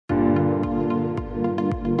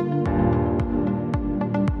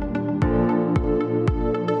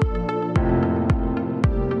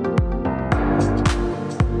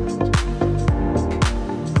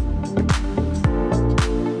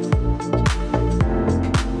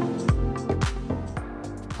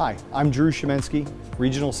Hi, I'm Drew Shemensky,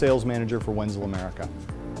 Regional Sales Manager for Wenzel America.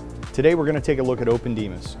 Today we're going to take a look at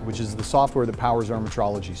OpenDMIS, which is the software that powers our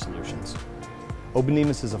metrology solutions.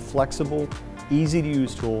 OpenDMIS is a flexible,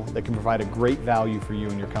 easy-to-use tool that can provide a great value for you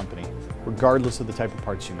and your company, regardless of the type of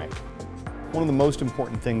parts you make. One of the most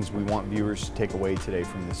important things we want viewers to take away today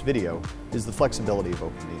from this video is the flexibility of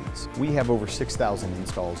OpenDMIS. We have over 6,000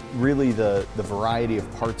 installs. Really the variety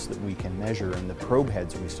of parts that we can measure and the probe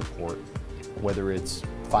heads we support, whether it's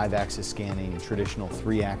 5-axis scanning, traditional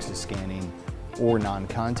 3-axis scanning, or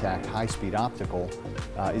non-contact high-speed optical,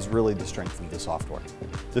 is really the strength of the software.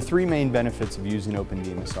 The three main benefits of using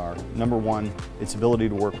OpenDMIS are, number one, its ability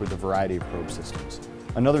to work with a variety of probe systems.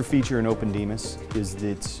 Another feature in OpenDMIS is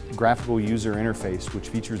its graphical user interface, which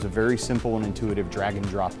features a very simple and intuitive drag and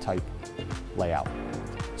drop type layout.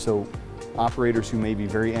 So operators who may be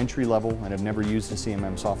very entry level and have never used a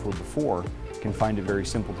CMM software before can find it very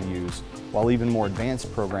simple to use, while even more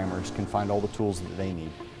advanced programmers can find all the tools that they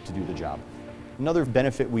need to do the job. Another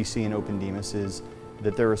benefit we see in OpenDMIS is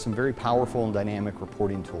that there are some very powerful and dynamic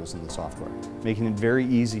reporting tools in the software, making it very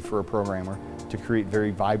easy for a programmer to create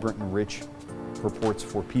very vibrant and rich reports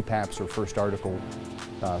for PPAPs or first article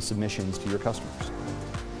submissions to your customers.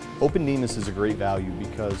 OpenDMIS is a great value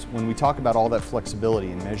because when we talk about all that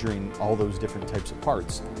flexibility and measuring all those different types of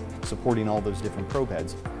parts, supporting all those different probe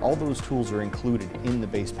heads, all those tools are included in the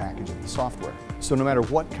base package of the software. So no matter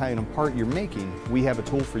what kind of part you're making, we have a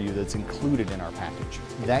tool for you that's included in our package.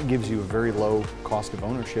 That gives you a very low cost of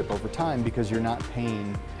ownership over time because you're not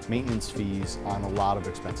paying maintenance fees on a lot of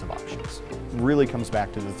expensive options. It really comes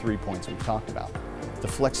back to the 3 points we've talked about. The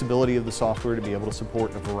flexibility of the software to be able to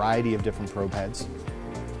support a variety of different probe heads,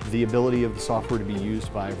 the ability of the software to be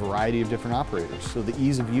used by a variety of different operators. So the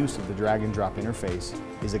ease of use of the drag and drop interface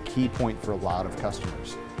is a key point for a lot of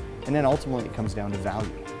customers. And then ultimately it comes down to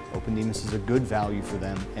value. OpenDMIS is a good value for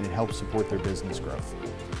them and it helps support their business growth.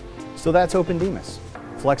 So that's OpenDMIS.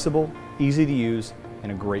 Flexible, easy to use,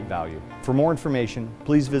 and a great value. For more information,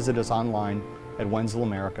 please visit us online at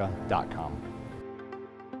wenzelamerica.com.